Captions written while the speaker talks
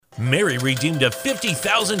Mary redeemed a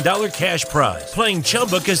 $50,000 cash prize playing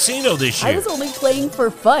Chumba Casino this year. I was only playing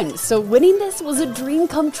for fun, so winning this was a dream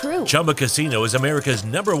come true. Chumba Casino is America's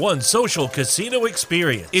 #1 social casino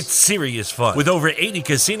experience. It's serious fun. With over 80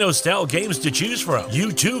 casino-style games to choose from,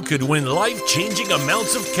 you too could win life-changing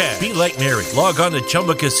amounts of cash. Be like Mary. Log on to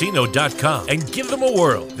ChumbaCasino.com and give them a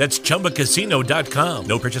whirl. That's ChumbaCasino.com.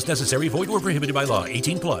 No purchase necessary. Void where prohibited by law.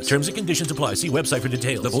 18 plus. Terms and conditions apply. See website for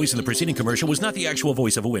details. The voice in the preceding commercial was not the actual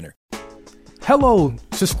voice of a winner. Hello,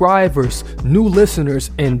 subscribers, new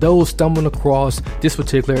listeners, and those stumbling across this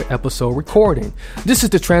particular episode recording. This is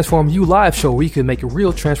the Transform You Live show where you can make a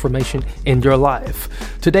real transformation in your life.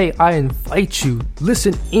 Today, I invite you to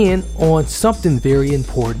listen in on something very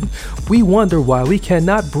important. We wonder why we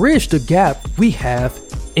cannot bridge the gap we have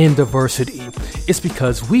in diversity. It's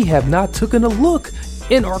because we have not taken a look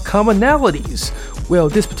in our commonalities. Well,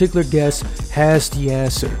 this particular guest has the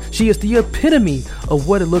answer. She is the epitome of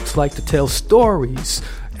what it looks like to tell stories,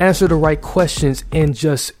 answer the right questions, and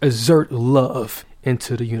just exert love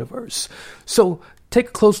into the universe. So take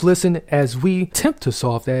a close listen as we attempt to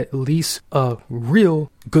solve that, at least a real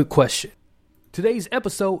good question. Today's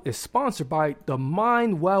episode is sponsored by the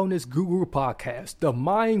Mind Wellness Guru Podcast. The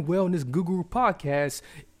Mind Wellness Guru Podcast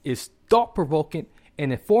is thought-provoking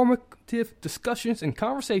and informative discussions and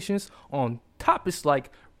conversations on topics like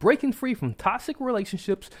breaking free from toxic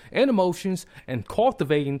relationships and emotions and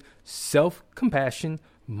cultivating self-compassion,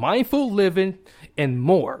 mindful living, and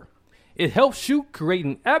more. It helps you create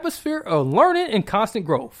an atmosphere of learning and constant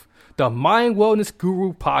growth. The Mind Wellness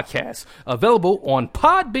Guru Podcast, available on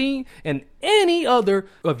Podbean and any other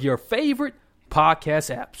of your favorite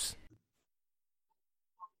podcast apps.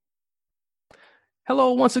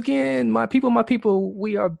 Hello, once again, my people,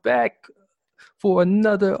 we are back for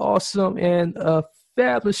another awesome and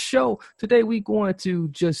fabulous show. Today, we're going to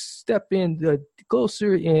just step in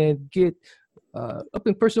closer and get up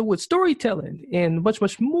in person with storytelling and much,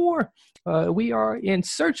 much more. We are in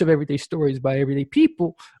search of everyday stories by everyday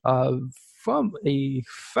people from a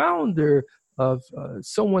founder of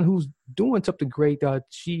someone who's doing something great.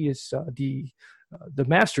 She is the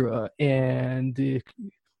master and the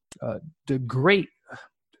great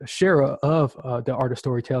sharer of the art of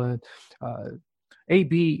storytelling,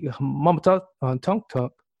 AB Mamba AB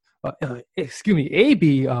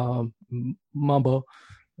Mambo,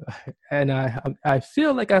 and I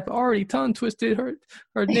feel like I've already tongue twisted her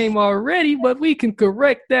name already, but we can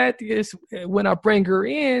correct that when I bring her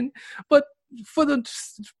in. But for the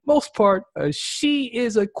most part, she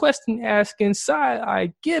is a question asking,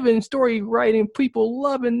 side-eye giving, story writing, people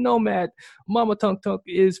loving nomad. Mama Tunk Tunk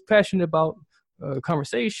is passionate about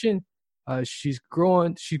conversation. She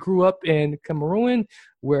grew up in Cameroon,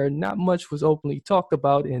 where not much was openly talked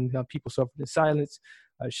about and people suffered in silence.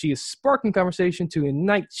 She is sparking conversation to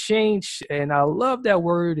ignite change, and I love that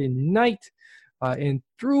word, ignite. And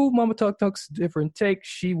through Mama Tunk Tunk's different takes,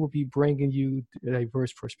 she will be bringing you a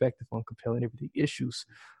diverse perspective on compelling everyday issues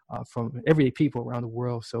from everyday people around the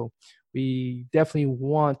world. So we definitely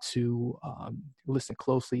want to listen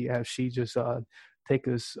closely as she just take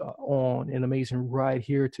us on an amazing ride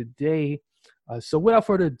here today. So without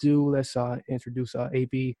further ado, let's introduce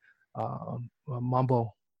AB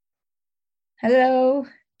Mambo. Hello.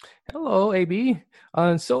 Hello, AB.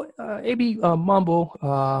 So AB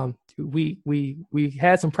Mambo, we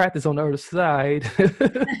had some practice on the other side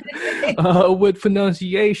with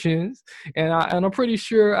pronunciations, and I'm pretty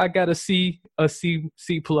sure I got a C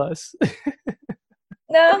plus.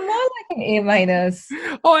 No, more like an A minus.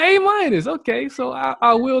 Oh, A minus. Okay, so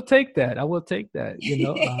I will take that. I will take that.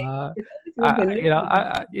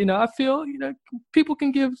 I feel people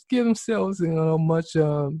can give themselves much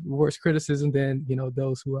worse criticism than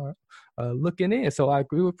those who are looking in. So I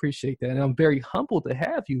do appreciate that, and I'm very humbled to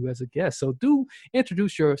have you as a guest. So do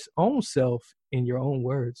introduce your own self in your own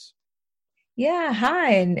words. Yeah,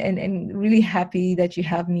 hi, and really happy that you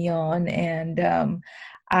have me on. And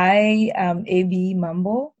I am AB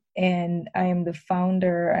Mambo, and I am the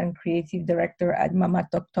founder and creative director at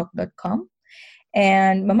MamaTalkTalk.com.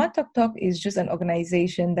 And Mama Talk Talk is just an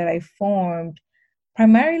organization that I formed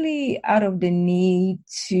primarily out of the need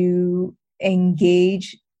to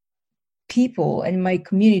engage people in my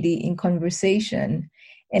community in conversation.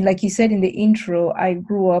 And like you said in the intro, I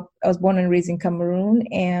was born and raised in Cameroon,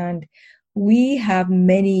 and we have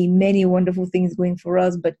many, many wonderful things going for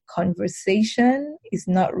us, but conversation is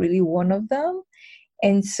not really one of them.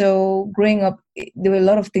 And so growing up, there were a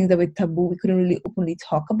lot of things that were taboo. We couldn't really openly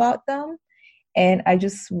talk about them. And I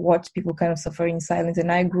just watched people kind of suffer in silence. And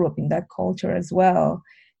I grew up in that culture as well.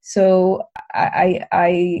 So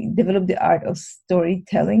I developed the art of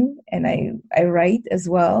storytelling, and I write as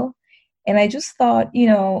well. And I just thought,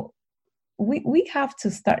 we have to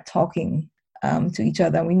start talking to each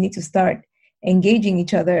other. We need to start engaging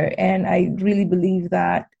each other. And I really believe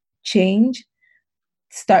that change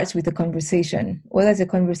starts with a conversation, whether it's a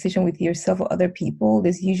conversation with yourself or other people.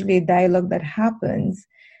 There's usually a dialogue that happens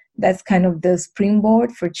that's kind of the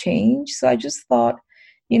springboard for change. So I just thought,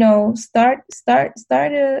 start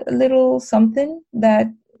a little something that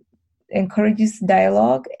encourages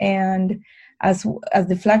dialogue. And as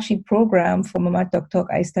the flagship program for Mama Talk Talk,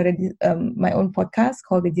 I started my own podcast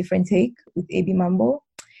called The Different Take with AB Mambo.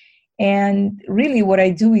 And really what I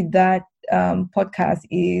do with that podcast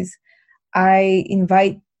is I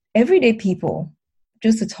invite everyday people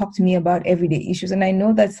just to talk to me about everyday issues. And I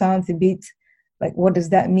know that sounds a bit like, what does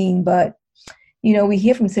that mean? But, we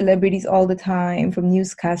hear from celebrities all the time, from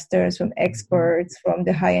newscasters, from experts, from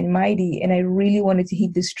the high and mighty. And I really wanted to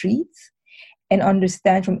hit the streets and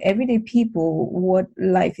understand from everyday people what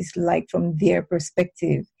life is like from their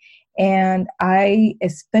perspective. And I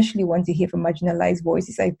especially want to hear from marginalized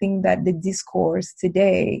voices. I think that the discourse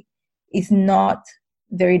today is not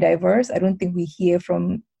very diverse. I don't think we hear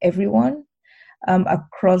from everyone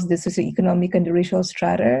across the socioeconomic and the racial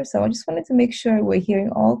strata. So I just wanted to make sure we're hearing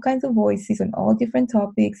all kinds of voices on all different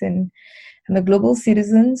topics, and I'm a global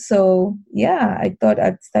citizen. So yeah, I thought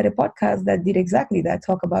I'd start a podcast that did exactly that,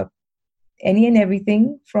 talk about any and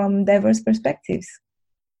everything from diverse perspectives.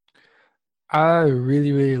 I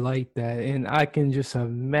really, really like that. And I can just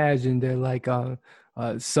imagine that, like,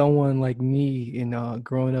 someone like me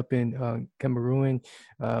growing up in Cameroon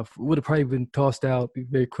would have probably been tossed out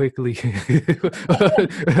very quickly.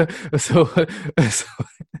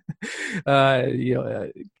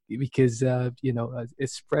 Because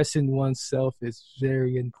expressing oneself is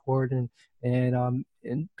very important, and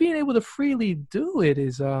being able to freely do it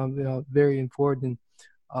is very important.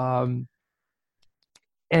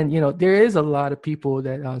 And there is a lot of people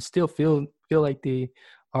that still feel like they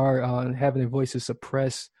are having their voices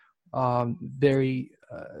suppressed, very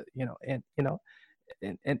and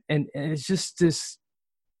it's just this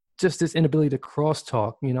inability to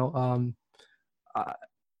crosstalk.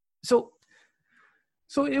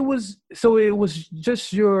 So it was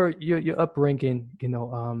just your upbringing,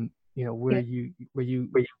 where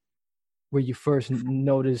you first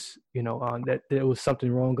noticed that there was something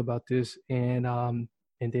wrong about this, and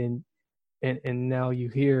then now you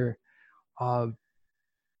hear.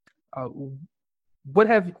 What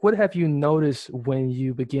have you noticed when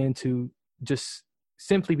you begin to just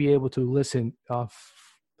simply be able to listen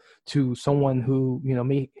to someone who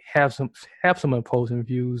may have some opposing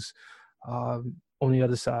views on the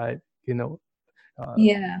other side,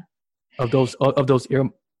 of those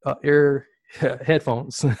ear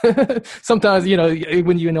headphones. Sometimes when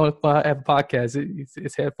have a podcast,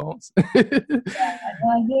 it's headphones. Yeah,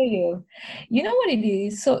 I hear you. You know what it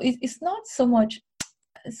is? So it's not so much.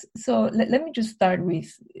 So let me just start with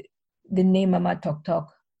the name Mama Talk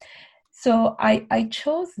Talk. So I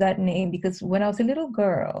chose that name because when I was a little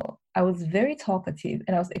girl, I was very talkative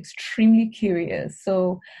and I was extremely curious.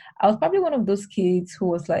 So I was probably one of those kids who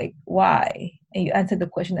was like, why? And you answer the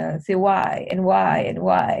question and say why and why and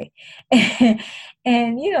why. And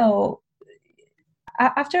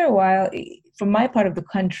after a while, from my part of the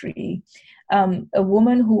country, a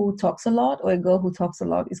woman who talks a lot or a girl who talks a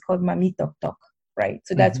lot is called Mami Talk Talk. Right.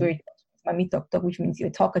 So that's where it comes, Mami Talk Talk, which means you're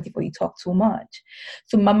talkative or you talk too much.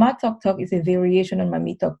 So Mama Talk Talk is a variation on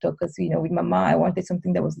Mami Talk Talk because, with Mama, I wanted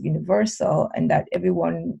something that was universal and that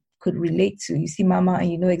everyone could relate to. You see Mama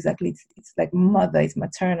and exactly, it's like mother, it's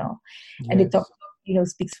maternal. Yes. And the talk,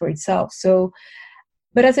 speaks for itself. So,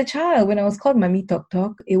 but as a child, when I was called Mami Talk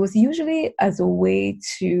Talk, it was usually as a way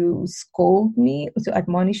to scold me, or to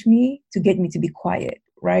admonish me, to get me to be quiet.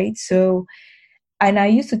 Right. So, and I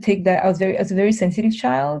used to take that, I was a very sensitive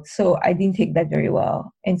child, so I didn't take that very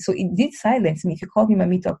well. And so it did silence me. If you called me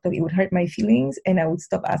Mami Talk Talk, it would hurt my feelings and I would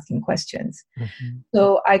stop asking questions. Mm-hmm.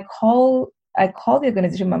 So I call the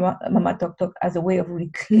organization Mama Talk Talk as a way of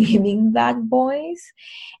reclaiming that voice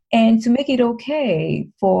and to make it okay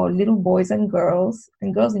for little boys and girls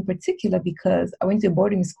in particular, because I went to a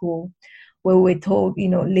boarding school where we were told,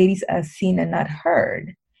 ladies are seen and not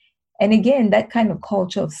heard. And again, that kind of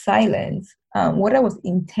culture of silence, whether was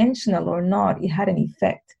intentional or not, it had an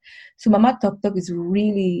effect. So Mama Talk Talk is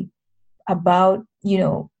really about,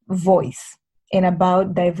 voice and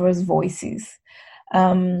about diverse voices.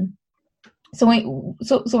 So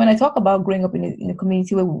when I talk about growing up in a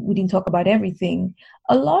community where we didn't talk about everything,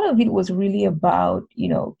 a lot of it was really about,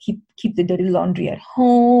 keep the dirty laundry at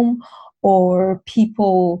home, or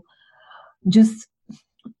people just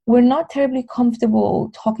were not terribly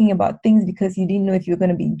comfortable talking about things because you didn't know if you were going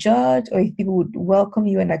to be judged or if people would welcome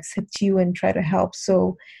you and accept you and try to help.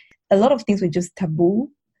 So a lot of things were just taboo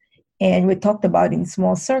and were talked about in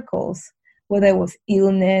small circles, whether it was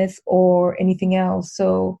illness or anything else.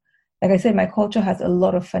 So, like I said, my culture has a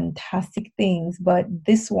lot of fantastic things, but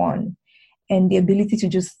this one and the ability to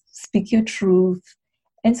just speak your truth,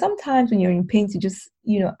 and sometimes when you're in pain to just,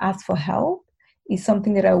 ask for help is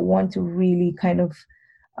something that I want to really kind of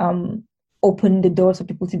open the doors for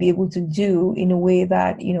people to be able to do in a way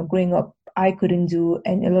that, growing up, I couldn't do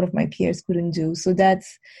and a lot of my peers couldn't do. So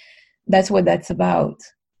that's what that's about.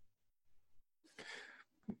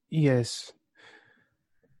 Yes.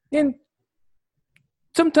 And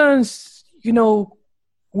sometimes,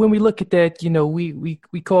 when we look at that, we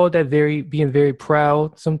call that being very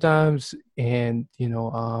proud sometimes. And,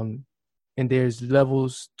 and there's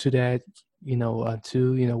levels to that,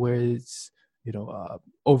 too, where it's,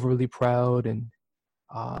 overly proud and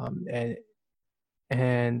I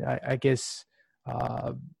guess,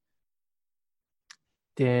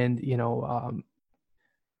 then,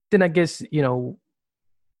 then I guess,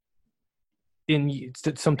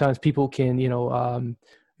 sometimes people can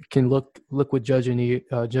look with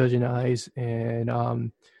judging eyes,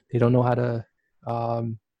 and they don't know how to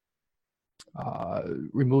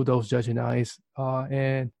remove those judging eyes,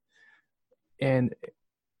 and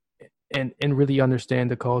really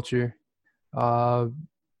understand the culture. But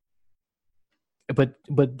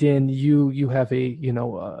then you have a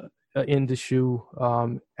in the shoe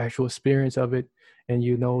actual experience of it, and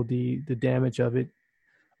the damage of it.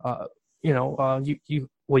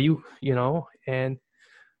 And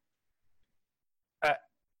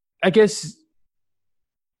I guess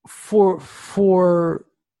for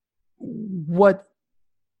what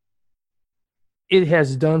it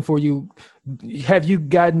has done for you, have you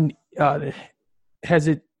gotten has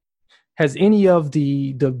any of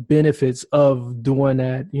the benefits of doing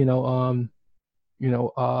that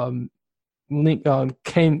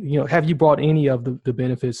came, have you brought any of the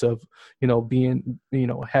benefits of being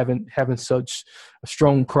having such a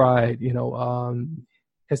strong pride,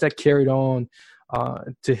 has that carried on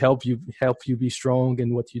to help you be strong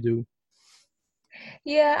in what you do?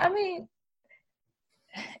 Yeah, I mean,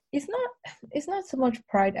 it's not so much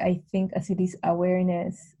pride, I think, as it is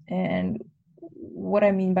awareness. And what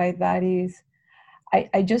I mean by that is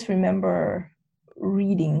I just remember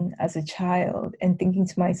reading as a child and thinking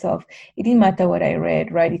to myself, it didn't matter what I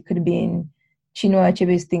read, right? It could have been Chinua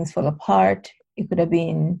Achebe's Things Fall Apart. It could have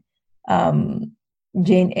been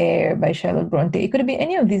Jane Eyre by Charlotte Bronte. It could have been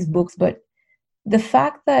any of these books, but the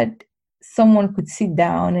fact that someone could sit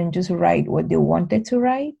down and just write what they wanted to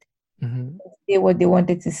write, mm-hmm. say what they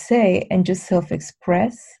wanted to say, and just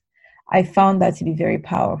self-express, I found that to be very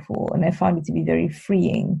powerful, and I found it to be very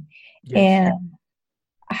freeing. Yes. And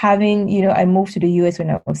having, I moved to the US when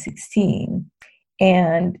I was 16.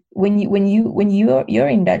 And when you're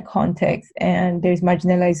in that context and there's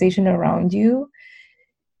marginalization around you,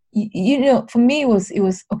 for me it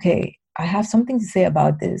was okay, I have something to say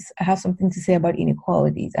about this. I have something to say about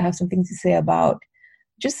inequalities. I have something to say about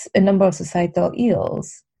just a number of societal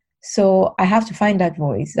ills. So I have to find that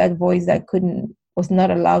voice that was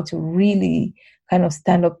not allowed to really kind of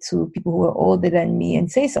stand up to people who were older than me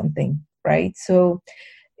and say something, right? So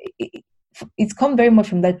it's come very much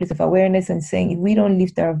from that place of awareness and saying, if we don't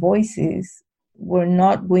lift our voices, we're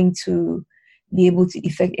not going to be able to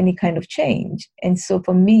effect any kind of change. And so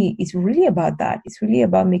for me, it's really about that. It's really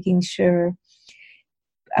about making sure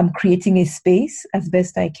I'm creating a space as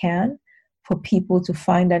best I can for people to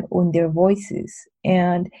find and own their voices.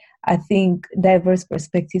 And I think diverse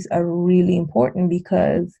perspectives are really important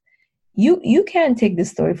because you can't take the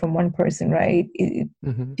story from one person, right?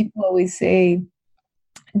 Mm-hmm. People always say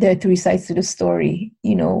there are three sides to the story,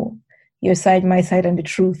 your side, my side, and the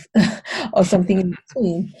truth, or something in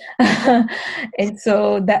between. And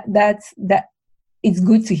so that's it's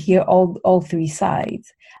good to hear all three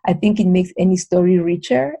sides. I think it makes any story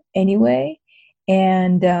richer anyway.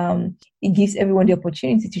 And it gives everyone the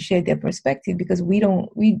opportunity to share their perspective because we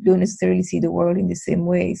don't necessarily see the world in the same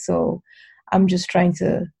way. So I'm just trying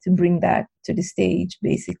to bring that to the stage,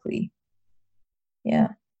 basically. Yeah.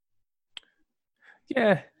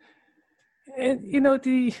 Yeah. And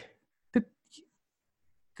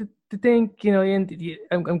the thing, and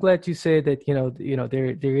I'm glad you said that,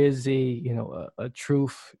 there is a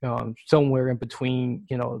truth somewhere in between,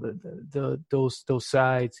 those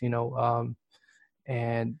sides,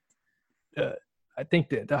 and I think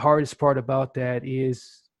that the hardest part about that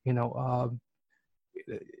is,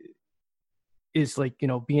 is like,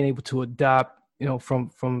 being able to adapt, from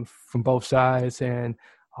both sides and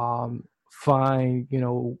find,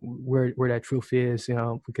 where that truth is,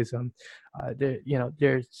 because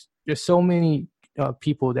there's so many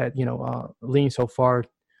people that lean so far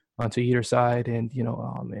onto either side, and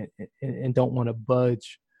and don't want to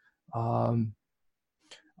budge. How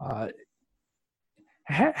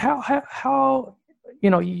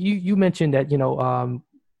you mentioned that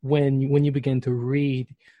when you begin to read,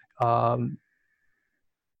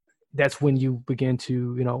 that's when you begin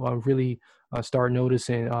to really start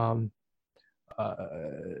noticing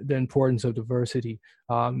the importance of diversity.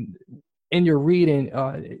 In your reading,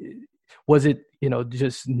 was it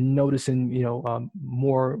just noticing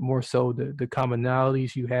more so the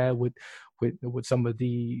commonalities you had with some of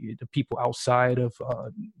the people outside of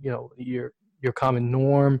your common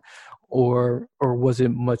norm, or was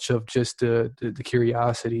it much of just the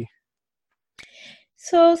curiosity?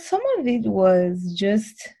 So some of it was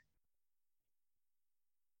just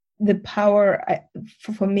the power,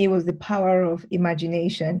 for me, was the power of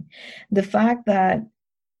imagination. The fact that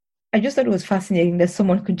I just thought it was fascinating that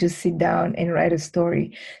someone could just sit down and write a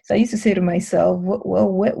story. So I used to say to myself,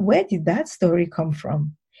 well, where did that story come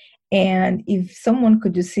from? And if someone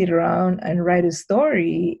could just sit around and write a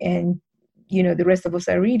story, and the rest of us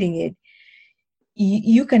are reading it,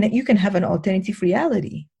 you can have an alternative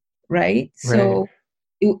reality, right? So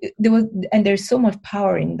there's so much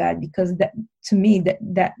power in that, because that, to me,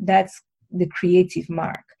 that's the creative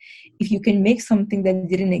mark. If you can make something that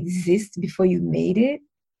didn't exist before you made it,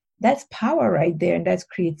 that's power right there, and that's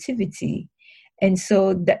creativity. And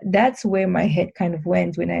so that's where my head kind of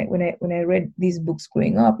went when I read these books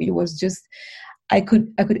growing up. It was just, I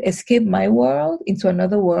could escape my world into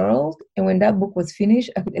another world, and when that book was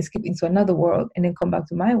finished, I could escape into another world and then come back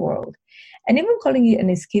to my world. And even calling it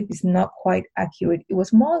an escape is not quite accurate. It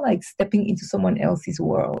was more like stepping into someone else's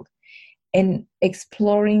world and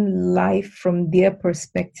exploring life from their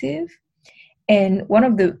perspective. And one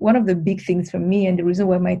of the big things for me, and the reason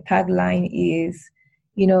why my tagline is,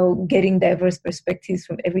 getting diverse perspectives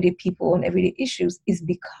from everyday people on everyday issues, is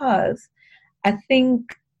because I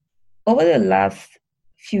think over the last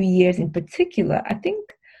few years in particular, I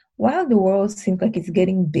think while the world seems like it's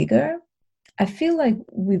getting bigger, I feel like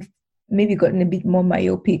we've maybe gotten a bit more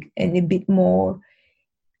myopic and a bit more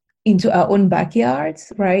into our own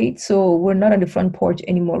backyards, right? So we're not on the front porch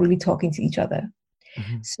anymore, really talking to each other.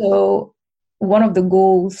 Mm-hmm. So one of the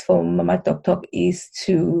goals for Mama Talk Talk is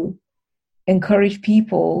to encourage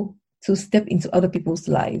people to step into other people's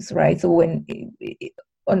lives, right? So when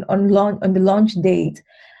on the launch date,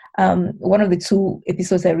 one of the 2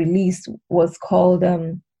 episodes I released was called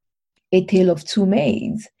A Tale of Two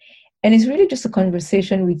Maids. And it's really just a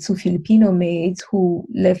conversation with 2 Filipino maids who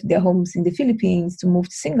left their homes in the Philippines to move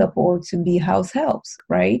to Singapore to be house helps,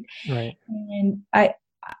 right? Right. And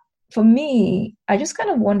for me, I just kind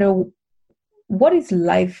of wonder, what is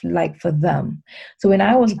life like for them? So when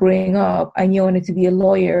I was growing up, I knew I wanted to be a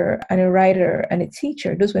lawyer and a writer and a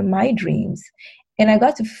teacher. Those were my dreams. And I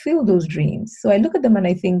got to feel those dreams. So I look at them and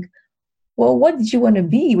I think, well, what did you want to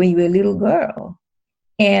be when you were a little girl?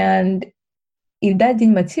 And if that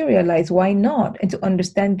didn't materialize, why not? And to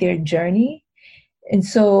understand their journey. And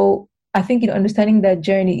so I think in understanding that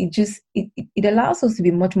journey, it allows us to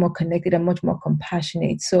be much more connected and much more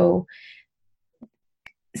compassionate. So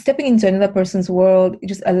stepping into another person's world, it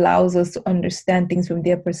just allows us to understand things from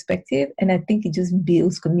their perspective. And I think it just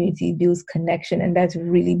builds community, builds connection. And that's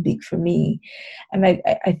really big for me. And I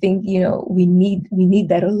think, we need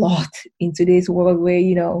that a lot in today's world where,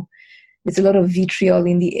 there's a lot of vitriol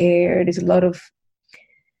in the air. There's a lot of,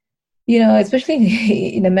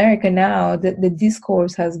 especially in America now, the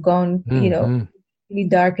discourse has gone, mm-hmm. really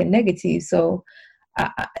dark and negative. So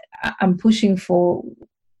I'm pushing for,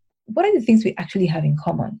 what are the things we actually have in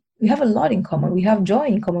common? We have a lot in common. We have joy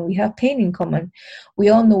in common. We have pain in common. We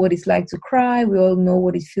all know what it's like to cry. We all know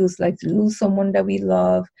what it feels like to lose someone that we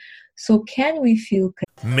love. So can we feel...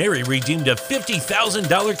 Mary redeemed a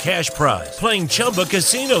 $50,000 cash prize playing Chumba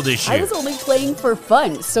Casino this year. I was only playing for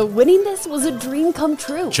fun, so winning this was a dream come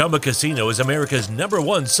true. Chumba Casino is America's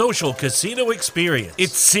 #1 social casino experience.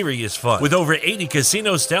 It's serious fun. With over 80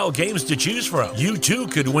 casino-style games to choose from, you too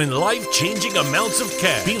could win life-changing amounts of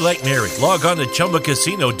cash. Be like Mary. Log on to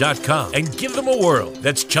ChumbaCasino.com and give them a whirl.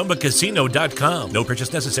 That's ChumbaCasino.com. No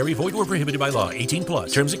purchase necessary. Void or prohibited by law.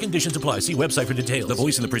 18+. Terms and conditions apply. See website for details. The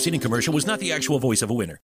voice in the preceding commercial was not the actual voice of a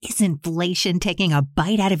winner. Is inflation taking a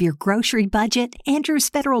bite out of your grocery budget? Andrews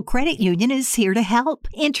Federal Credit Union is here to help.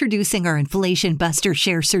 Introducing our Inflation Buster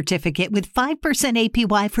Share Certificate with 5%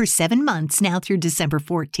 APY for 7 months now through December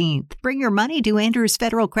 14th. Bring your money to Andrews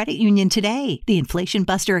Federal Credit Union today. The Inflation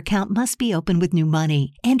Buster account must be open with new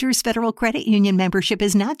money. Andrews Federal Credit Union membership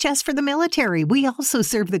is not just for the military. We also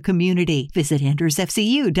serve the community. Visit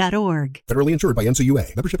andrewsfcu.org. Federally insured by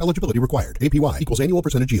NCUA. Membership eligibility required. APY equals annual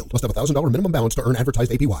percentage yield. Must have $1,000 minimum balance to earn advertised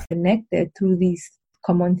APY. Connected through these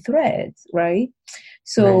common threads, right?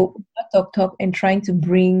 So talk and trying to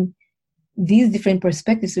bring these different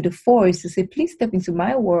perspectives to the fore is to say, please step into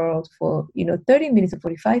my world for 30 minutes or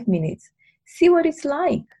 45 minutes, see what it's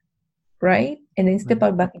like, right? And then step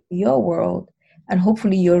out back into your world, and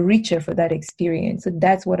hopefully you're richer for that experience. So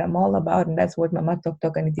that's what I'm all about, and that's what Mama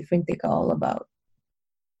Talk and the Different Take are all about.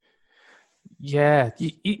 Yeah,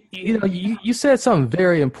 you said something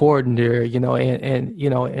very important there,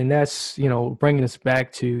 and that's, bringing us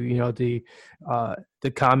back to,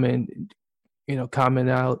 the common, common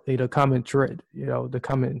out, common thread, the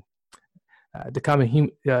common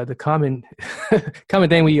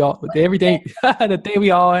thing we all, everything, the thing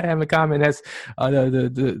we all have in common, that's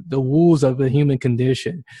the woes of the human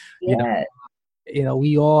condition. Yeah.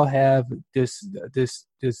 We all have this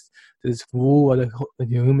rule of the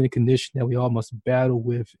human condition that we all must battle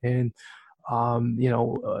with, and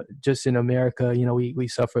just in America, we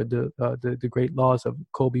suffered the great loss of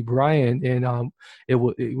Kobe Bryant, and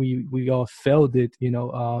we all felt it,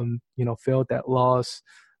 felt that loss,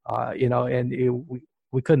 and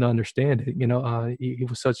we couldn't understand it. He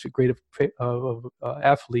was such a great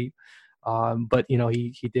athlete, but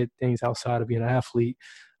he did things outside of being an athlete.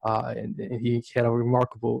 And he had a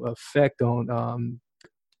remarkable effect on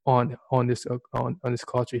this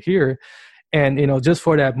culture here, and just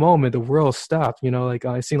for that moment, the world stopped.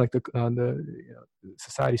 It seemed like the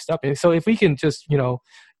society stopped. And so if we can just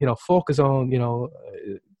focus on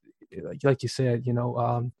like you said,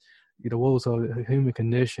 the woes of the human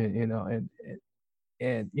condition,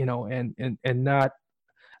 and not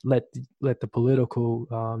let the political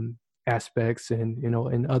aspects and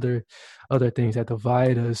other things that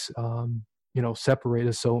divide us, separate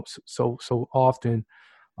us so often.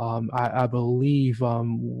 I believe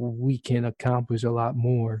we can accomplish a lot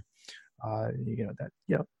more. So you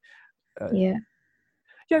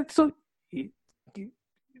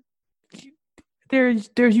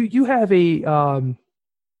have a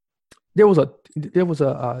there was a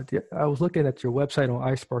I was looking at your website on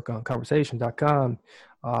icebergconversation.com.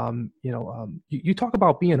 You talk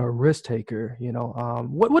about being a risk taker.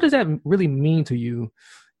 What does that really mean to you?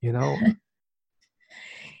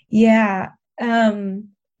 Yeah.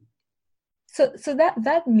 So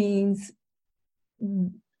that means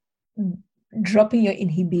dropping your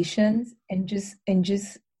inhibitions and just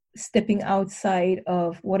stepping outside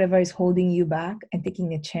of whatever is holding you back and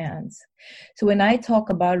taking a chance. So when I talk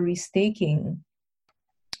about risk taking,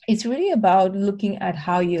 it's really about looking at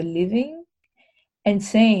how you're living and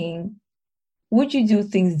saying, would you do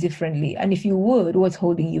things differently? And if you would, what's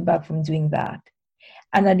holding you back from doing that?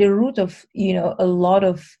 And at the root of, a lot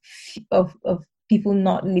of people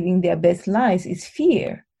not living their best lives is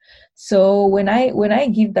fear. So when I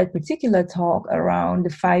give that particular talk around the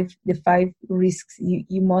five risks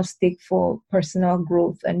you must take for personal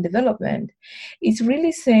growth and development, it's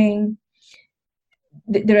really saying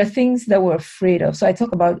there are things that we're afraid of. So I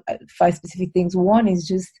talk about 5 specific things. One is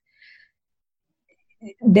just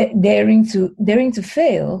daring to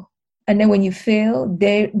fail, and then when you fail,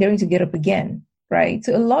 daring to get up again, right?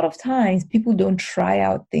 So a lot of times people don't try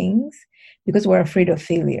out things because we're afraid of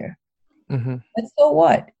failure. Mm-hmm. But so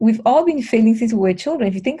what? We've all been failing since we were children.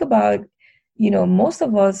 If you think about, most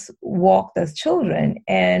of us walked as children,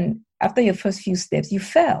 and after your first few steps, you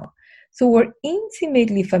fell. So we're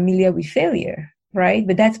intimately familiar with failure, right?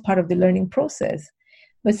 But that's part of the learning process.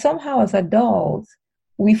 But somehow as adults,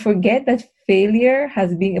 we forget that failure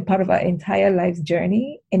has been a part of our entire life's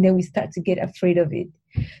journey, and then we start to get afraid of it.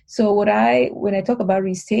 So when I talk about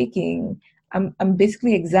risk taking, I'm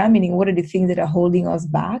basically examining what are the things that are holding us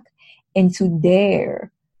back, and to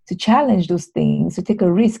dare to challenge those things, to take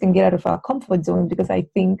a risk and get out of our comfort zone, because I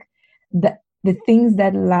think that the things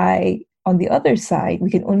that lie on the other side,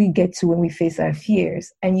 we can only get to when we face our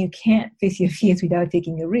fears, and you can't face your fears without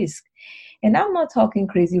taking a risk. And I'm not talking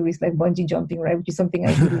crazy risk like bungee jumping, right? Which is something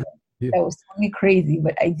I did that was totally crazy,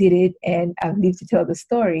 but I did it and I've lived to tell the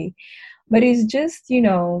story. But it's just,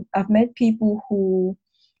 I've met people who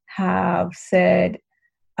have said,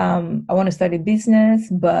 I want to start a business,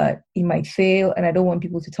 but it might fail, and I don't want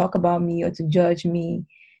people to talk about me or to judge me,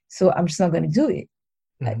 so I'm just not going to do it.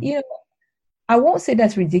 Mm-hmm. I won't say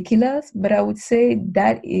that's ridiculous, but I would say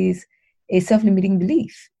that is a self-limiting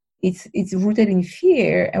belief. It's rooted in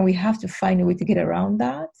fear, and we have to find a way to get around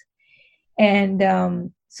that. And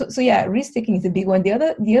so yeah, risk taking is a big one.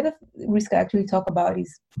 The other risk I actually talk about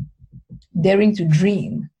is daring to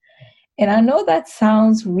dream. And I know that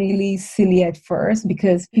sounds really silly at first,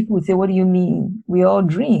 because people would say, "What do you mean? We all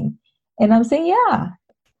dream." And I'm saying, yeah,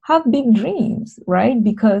 have big dreams, right?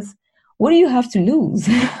 Because what do you have to lose?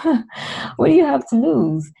 What do you have to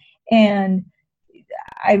lose? And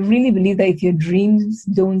I really believe that if your dreams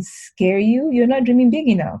don't scare you, you're not dreaming big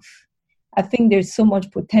enough. I think there's so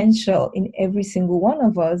much potential in every single one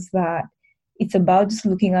of us that it's about just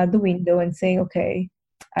looking out the window and saying, okay,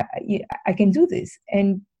 I can do this.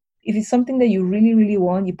 And if it's something that you really, really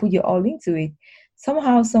want, you put your all into it.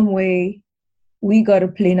 Somehow, some way, we got a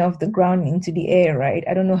plane off the ground into the air, right?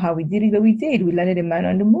 I don't know how we did it, but we did. We landed a man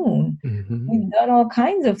on the moon. Mm-hmm. We've done all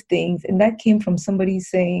kinds of things. And that came from somebody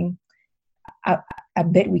saying, I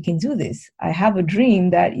bet we can do this. I have a dream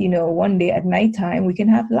that, one day at nighttime we can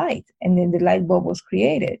have light. And then the light bulb was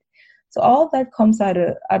created. So all that comes out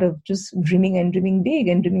of just dreaming and dreaming big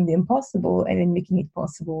and dreaming the impossible and then making it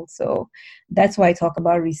possible. So that's why I talk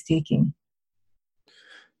about risk-taking.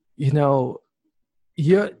 Your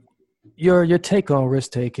take on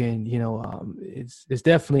risk-taking, it's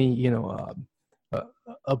definitely,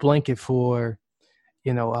 a blanket for,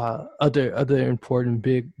 other important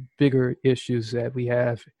bigger issues that we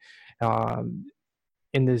have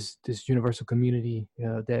in this universal community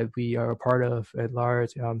that we are a part of at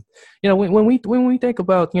large. When we think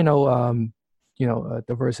about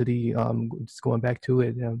diversity, just going back to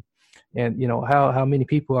it, and how many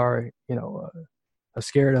people are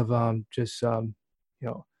scared of just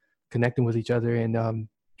connecting with each other, and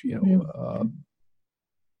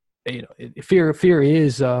fear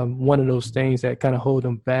is one of those things that kind of hold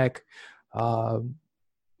them back. Do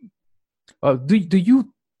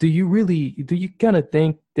you kind of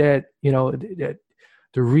think that that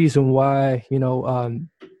the reason why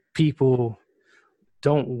people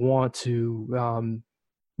don't want to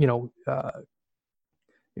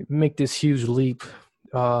make this huge leap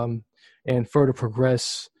and further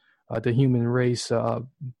progress the human race, and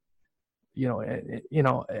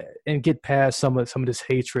get past some of this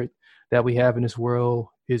hatred that we have in this world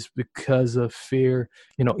is because of fear?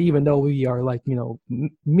 Even though we are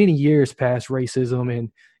many years past racism and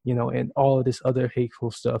all of this other hateful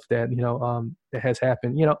stuff that that has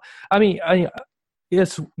happened.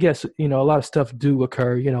 Yes, a lot of stuff do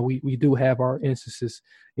occur. We do have our instances,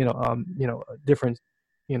 different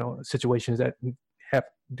situations that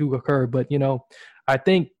do occur, but I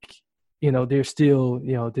think there's still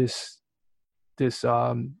this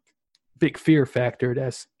big fear factor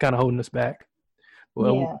that's kind of holding us back.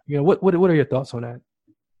 Well, yeah. What are your thoughts on that?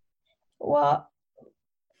 Well,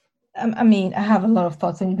 I have a lot of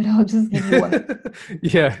thoughts on it, but I'll just give you one.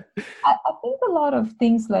 Yeah. I think a lot of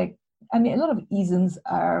things a lot of isms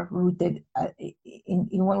are rooted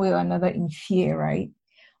in one way or another in fear, right?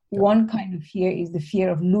 Yeah. One kind of fear is the fear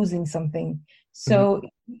of losing something. So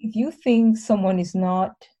if you think someone is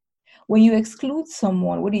not, when you exclude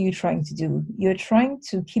someone, what are you trying to do? You're trying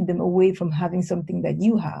to keep them away from having something that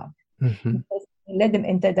you have. Mm-hmm. Because you let them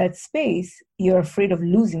enter that space, you're afraid of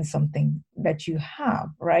losing something that you have,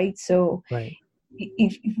 right? So right.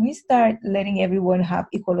 If we start letting everyone have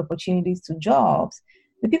equal opportunities to jobs,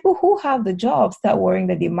 the people who have the jobs start worrying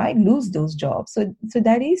that they might lose those jobs. So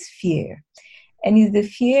that is fear. And it's the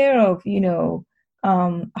fear of,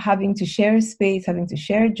 having to share space, having to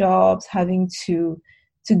share jobs, having to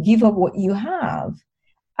give up what you have,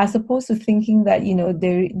 as opposed to thinking that,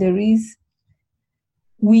 there is,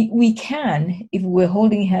 we can, if we're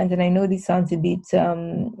holding hands. And I know this sounds a bit,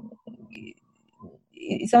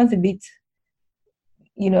 it sounds a bit,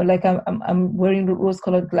 like I'm wearing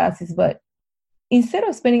rose-colored glasses, but instead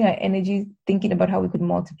of spending our energy thinking about how we could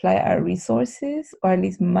multiply our resources, or at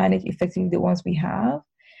least manage effectively the ones we have,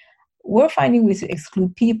 we're finding ways to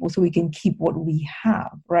exclude people so we can keep what we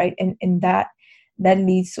have, right? And that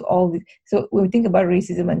leads to all the. So when we think about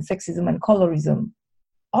racism and sexism and colorism,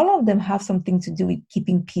 all of them have something to do with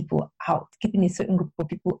keeping people out, keeping a certain group of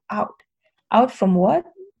people out from what?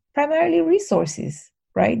 Primarily resources,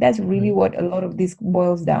 right? That's really what a lot of this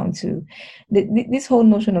boils down to. This whole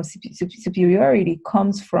notion of superiority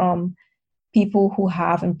comes from people who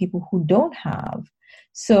have and people who don't have.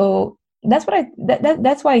 So that's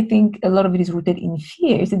that's why I think a lot of it is rooted in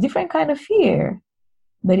fear. It's a different kind of fear,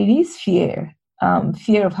 but it is fear.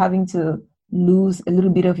 Fear of having to lose a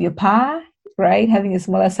little bit of your pie, right? Having a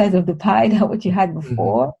smaller size of the pie than what you had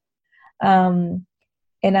before. And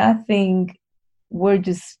I think we're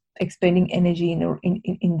just expending energy in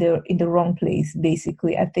the wrong place.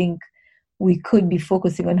 Basically, I think we could be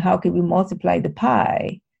focusing on how can we multiply the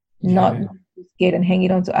pie, not get and hang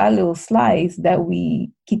it onto our little slice that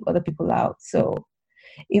we keep other people out. So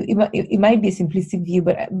it might be a simplistic view,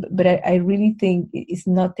 but I really think it's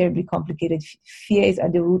not terribly complicated. Fear is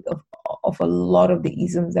at the root of a lot of the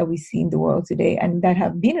isms that we see in the world today, and that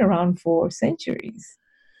have been around for centuries.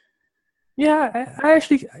 Yeah, I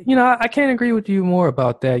actually, I can't agree with you more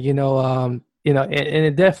about that. And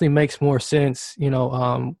it definitely makes more sense.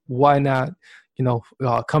 Why not,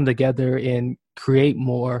 come together and create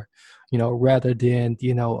more, rather than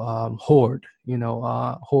hoard,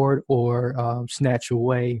 hoard or snatch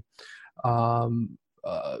away, or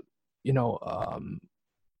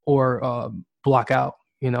block out.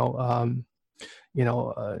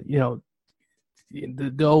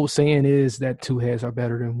 The old saying is that two heads are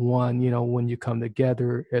better than one. When you come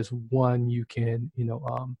together as one, you can,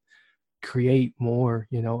 create more.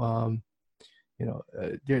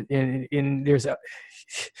 There's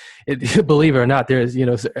believe it or not, there's,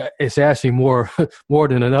 it's actually more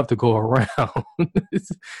than enough to go around.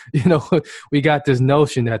 We got this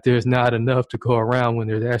notion that there's not enough to go around when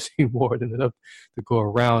there's actually more than enough to go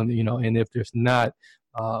around. And if there's not,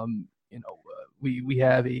 we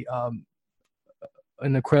have an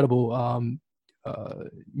incredible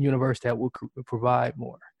universe that will provide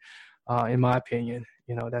more. In my opinion,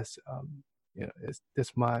 that's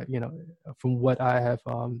that's my from what I have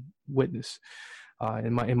witnessed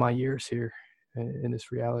in my years here in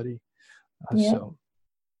this reality. So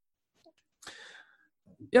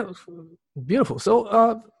yeah, beautiful.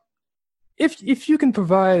 So if you can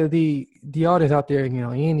provide the audience out there,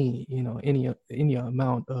 any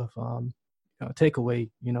amount of takeaway,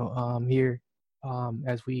 here.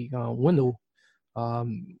 As we window,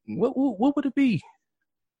 what would it be?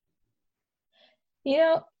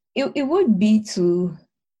 It would be to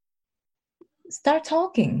start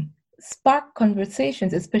talking, spark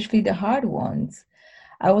conversations, especially the hard ones.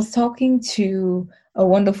 I was talking to a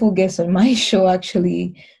wonderful guest on my show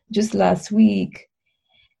actually just last week,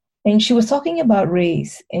 and she was talking about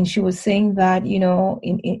race, and she was saying that,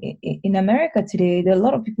 in America today, there are a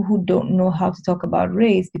lot of people who don't know how to talk about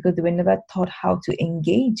race because they were never taught how to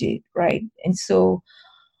engage it, right? And so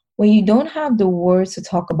when you don't have the words to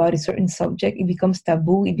talk about a certain subject, it becomes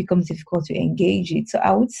taboo, it becomes difficult to engage it. So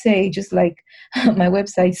I would say, just like my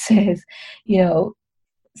website says,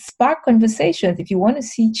 spark conversations. If you want to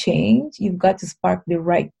see change, you've got to spark the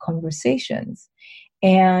right conversations.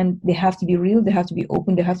 And they have to be real, they have to be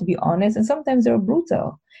open, they have to be honest, and sometimes they're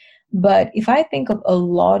brutal. But if I think of a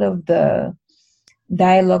lot of the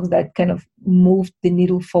dialogues that kind of moved the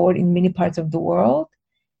needle forward in many parts of the world,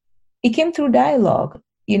 it came through dialogue.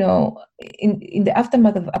 In the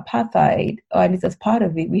aftermath of apartheid, or at least as part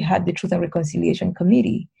of it, we had the Truth and Reconciliation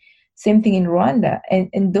Committee. Same thing in Rwanda.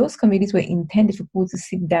 And those committees were intended for people to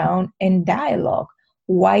sit down and dialogue.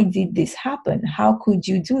 Why did this happen? How could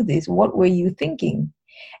you do this? What were you thinking?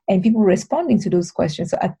 And people responding to those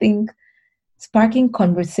questions. So I think sparking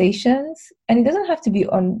conversations, and it doesn't have to be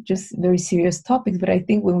on just very serious topics, but I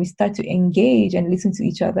think when we start to engage and listen to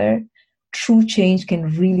each other, true change can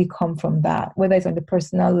really come from that, whether it's on the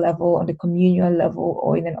personal level, on the communal level,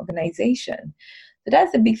 or in an organization. So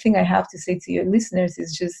that's the big thing I have to say to your listeners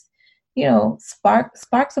is just, spark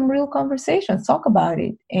some real conversations, talk about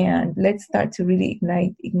it, and let's start to really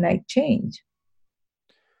ignite change.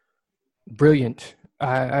 Brilliant.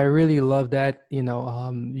 I really love that.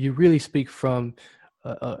 You really speak from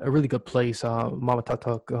a really good place, Mama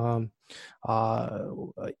Tok,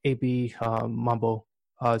 AB Mambo.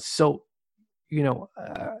 So,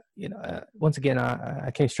 once again,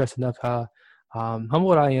 I can't stress enough how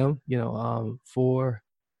humbled I am, for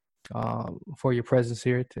your presence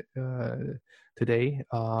here today,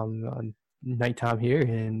 nighttime here,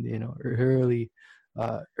 and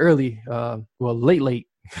late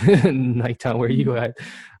nighttime where you at.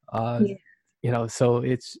 So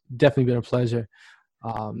it's definitely been a pleasure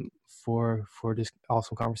for this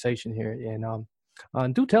awesome conversation here,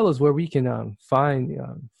 and do tell us where we can find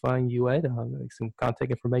you at, some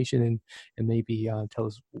contact information, and maybe tell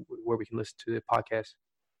us where we can listen to the podcast.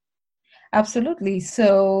 Absolutely.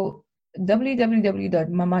 So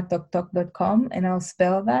www.mamatoktok.com, and I'll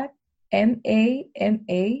spell that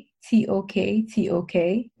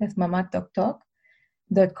MAMATOKTOK. That's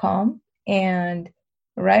mamatoktok.com. And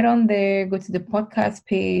right on there, go to the podcast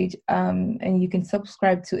page, and you can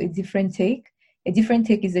subscribe to A Different Take. A Different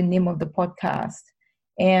Take is the name of the podcast.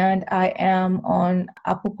 And I am on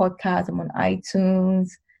Apple Podcasts, I'm on iTunes,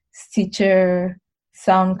 Stitcher,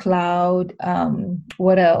 SoundCloud,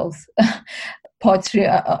 what else?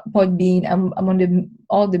 Podbean. I'm on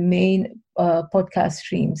all the main podcast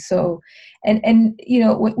streams. So, and you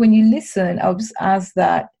know, when you listen, I'll just ask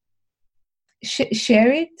that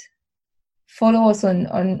share it. Follow us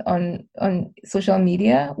on social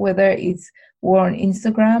media, whether we're on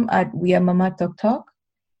Instagram at We Are Mama Talk Talk,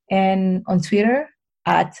 and on Twitter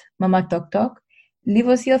at Mama Talk Talk. Leave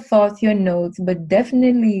us your thoughts, your notes, but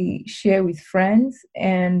definitely share with friends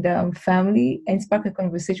and family and spark a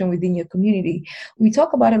conversation within your community. We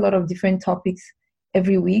talk about a lot of different topics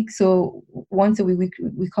every week. So once a week,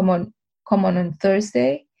 we come on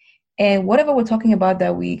Thursday. And whatever we're talking about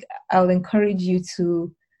that week, I'll encourage you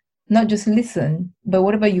to not just listen, but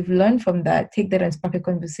whatever you've learned from that, take that and spark a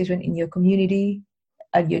conversation in your community,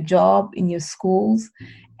 at your job, in your schools.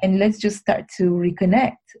 And let's just start to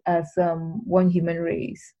reconnect as one human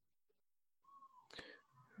race.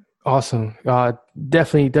 Awesome.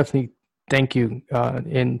 Definitely thank you.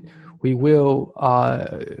 And we will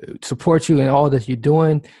support you in all that you're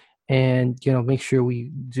doing, and, you know, make sure we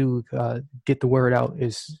do get the word out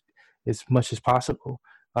as much as possible.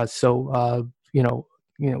 So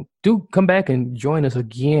do come back and join us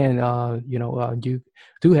again. You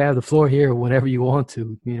do have the floor here whenever you want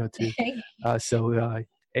to,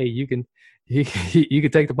 hey, you can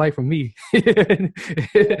take the bite from me.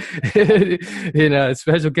 And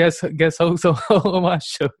special guest host on my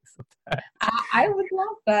show. I would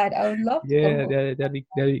love that. I would love. Yeah, that'd be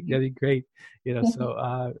great.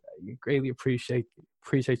 So greatly appreciate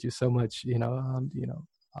you so much.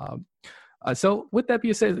 So with that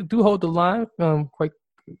being said, do hold the line quite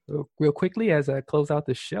real quickly as I close out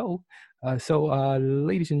the show. So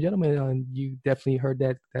ladies and gentlemen, you definitely heard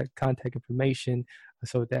that contact information.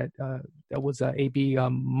 So that was AB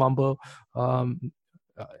Mambo. I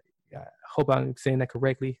hope I'm saying that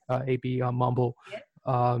correctly. AB Mambo.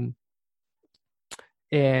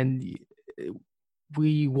 And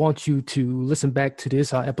we want you to listen back to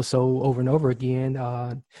this episode over and over again,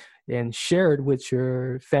 and share it with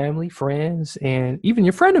your family, friends, and even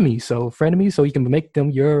your frenemies. So you can make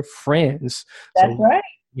them your friends. That's right.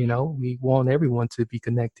 We want everyone to be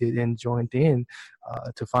connected and joined in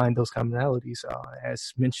to find those commonalities,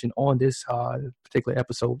 as mentioned on this particular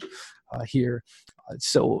episode here.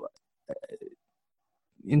 So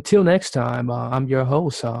until next time, I'm your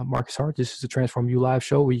host, Marcus Hart. This is the Transform You Live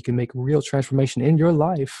show, where you can make real transformation in your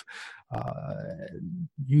life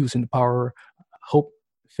using the power of hope,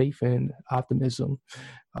 faith, and optimism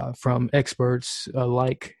from experts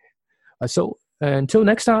alike. So until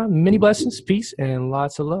next time, many blessings, peace, and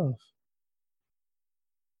lots of love.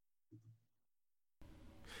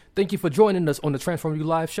 Thank you for joining us on the Transform You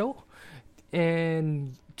Live show.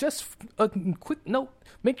 And just a quick note,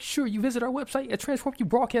 make sure you visit our website at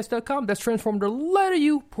transformyoubroadcast.com. That's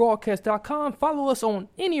transformyoubroadcast.com. Follow us on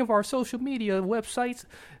any of our social media websites.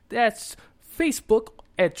 That's Facebook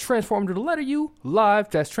at transform_you live.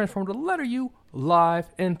 That's transform_you live.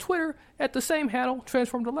 And Twitter at the same handle,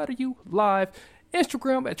 transform_you live.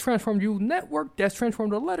 Instagram at transform_you network. That's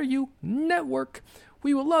transform_you network.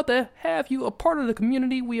 We would love to have you a part of the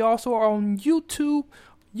community. We also are on YouTube.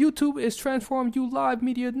 YouTube is Transform You Live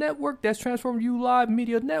Media Network. That's Transform You Live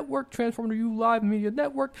Media Network. Transform You Live Media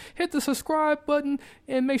Network. Hit the subscribe button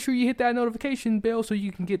and make sure you hit that notification bell so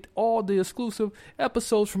you can get all the exclusive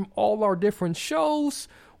episodes from all our different shows.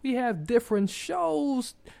 We have different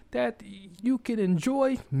shows that you can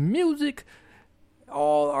enjoy. Music,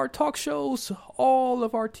 all our talk shows, all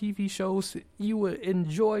of our TV shows. You will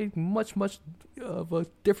enjoy much of a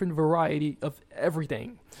different variety of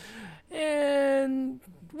everything. And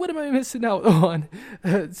what am I missing out on?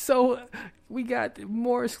 So we got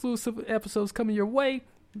more exclusive episodes coming your way.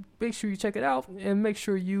 Make sure you check it out, and make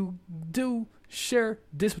sure you do share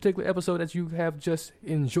this particular episode that you have just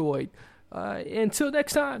enjoyed. Until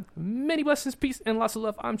next time, many blessings, peace, and lots of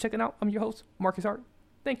love. I'm checking out. I'm your host, Marcus Hart.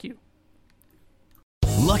 Thank you.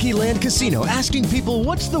 Lucky Land Casino, asking people,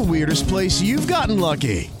 what's the weirdest place you've gotten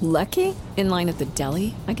lucky? Lucky? In line at the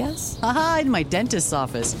deli, I guess? Aha, in my dentist's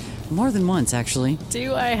office. More than once, actually.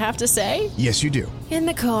 Do I have to say? Yes, you do. In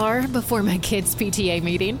the car before my kids' PTA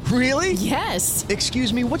meeting. Really? Yes.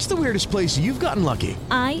 Excuse me, what's the weirdest place you've gotten lucky?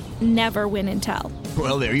 I never win and tell.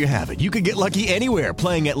 Well, there you have it. You can get lucky anywhere,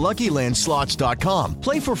 playing at LuckyLandSlots.com.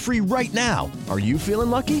 Play for free right now. Are you feeling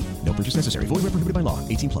lucky? No purchase necessary. Void where prohibited by law.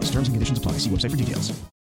 18+. Terms and conditions apply. See website for details.